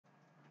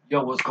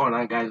Yo, what's going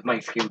on, guys?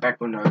 Mike's getting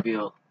back with a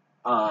review.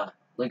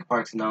 Linkin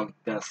Park's Numb.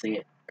 Gonna see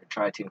it or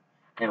try to.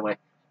 Anyway,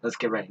 let's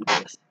get right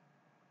into this.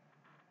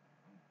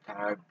 I'm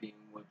tired of being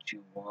what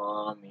you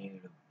want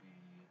me to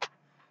be.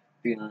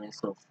 Feeling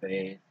so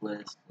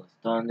faithless, lost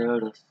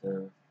under the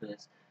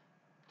surface.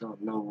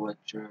 Don't know what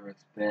you're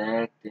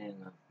expecting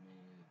of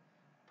me.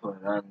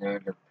 Put under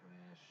the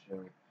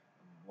pressure.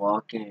 I'm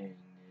walking in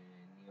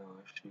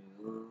your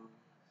shoes.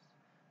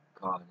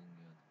 Caught in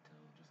your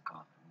toe, just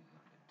caught me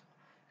on your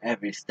toe.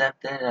 Every step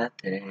that I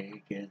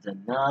take is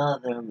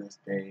another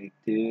mistake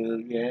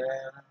too, yeah.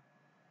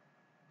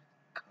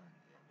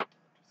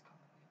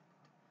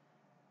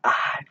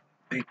 I've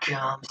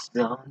become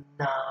so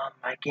numb,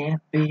 I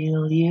can't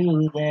feel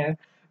you there.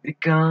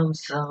 Become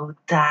so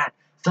tired,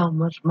 so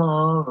much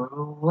more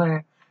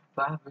aware.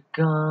 By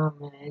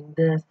becoming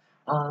this,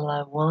 all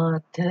I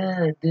want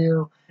to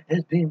do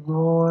is be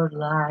more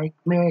like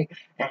me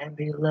and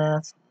be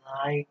less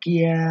like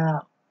you.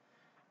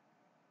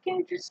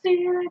 Can't you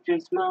see that you're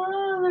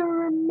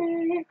smothering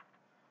me?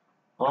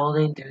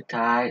 Holding too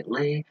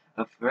tightly,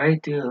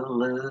 afraid to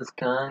lose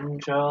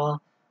control.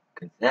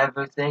 'Cause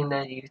everything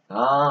that you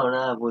thought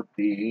I would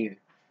be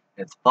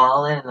is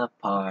falling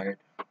apart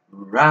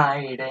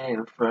right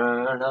in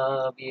front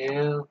of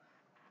you.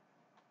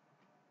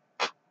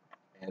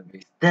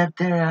 Every step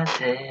that I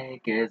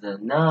take is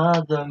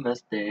another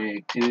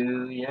mistake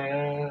to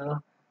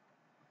you.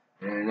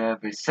 And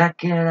every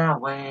second I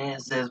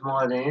waste is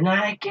more than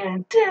I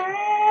can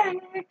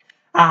take.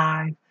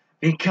 I've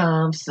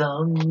become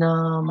so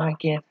numb, I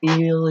can't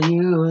feel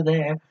you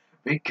there.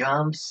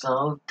 Become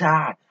so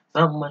tired,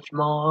 so much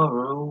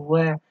more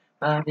aware.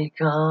 By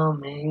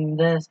becoming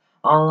this,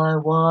 all I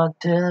want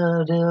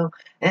to do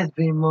is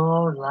be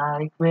more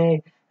like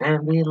me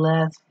and be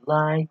less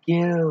like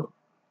you.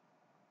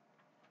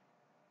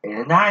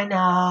 And I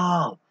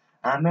know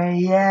I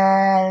may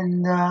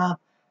end up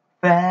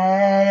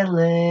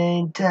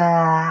failing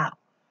down,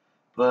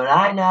 but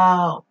I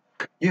know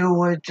you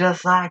were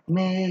just like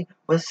me,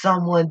 with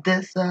someone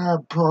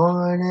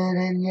disappointed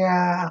in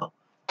you.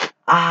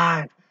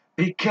 I've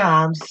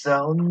become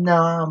so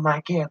numb,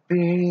 I can't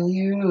feel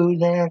you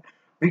there.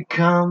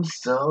 Become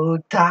so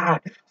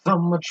tired, so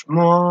much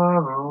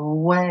more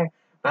aware.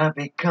 By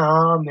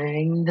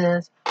becoming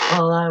this,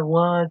 all I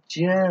want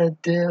you to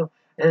do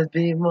is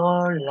be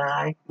more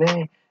like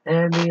me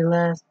and be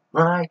less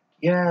like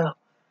you.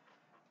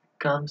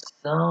 Become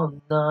so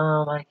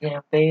numb, I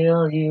can't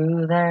feel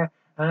you there.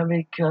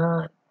 I'm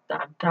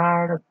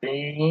tired of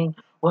being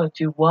what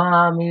you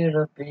want me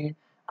to be.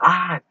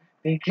 I've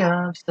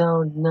become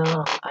so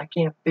numb, I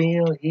can't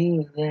feel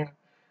you there.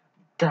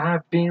 Tired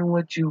of being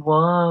what you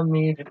want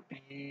me to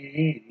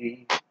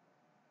be.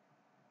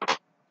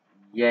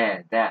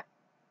 Yeah, that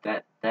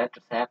just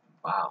happened.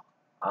 Wow.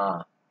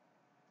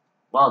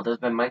 Well, there's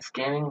been Mike's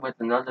Gaming with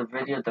another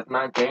video that's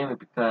not gaming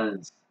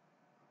because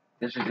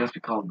this should just be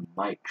called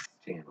Mike's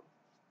channel.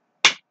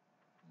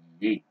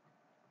 Yeet.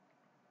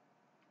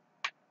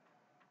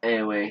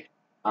 Anyway,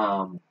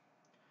 hope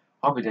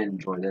you did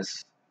enjoy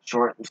this.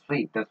 Short and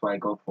sweet, that's what I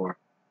go for.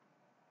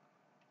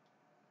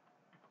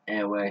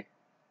 Anyway,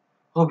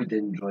 hope you did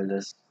enjoy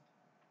this.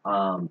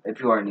 If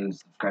you are new,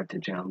 subscribe to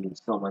the channel. It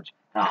means so much.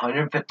 At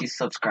 150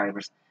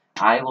 subscribers,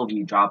 I will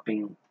be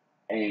dropping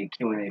a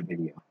Q&A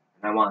video.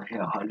 And I want to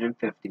hit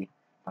 150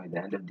 by the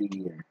end of the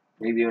year.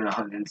 Maybe even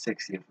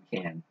 160 if we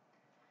can.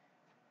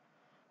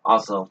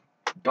 Also,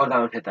 go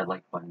down and hit that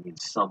like button. It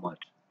means so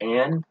much.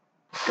 And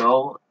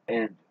go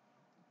and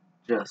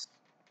just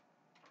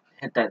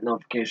hit that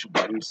notification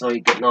button so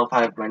you get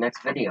notified of my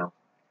next video.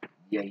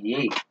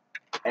 Yeah.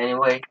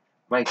 Anyway,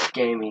 Mike's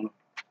Gaming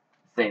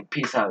saying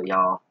peace out,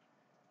 y'all.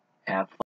 Have fun.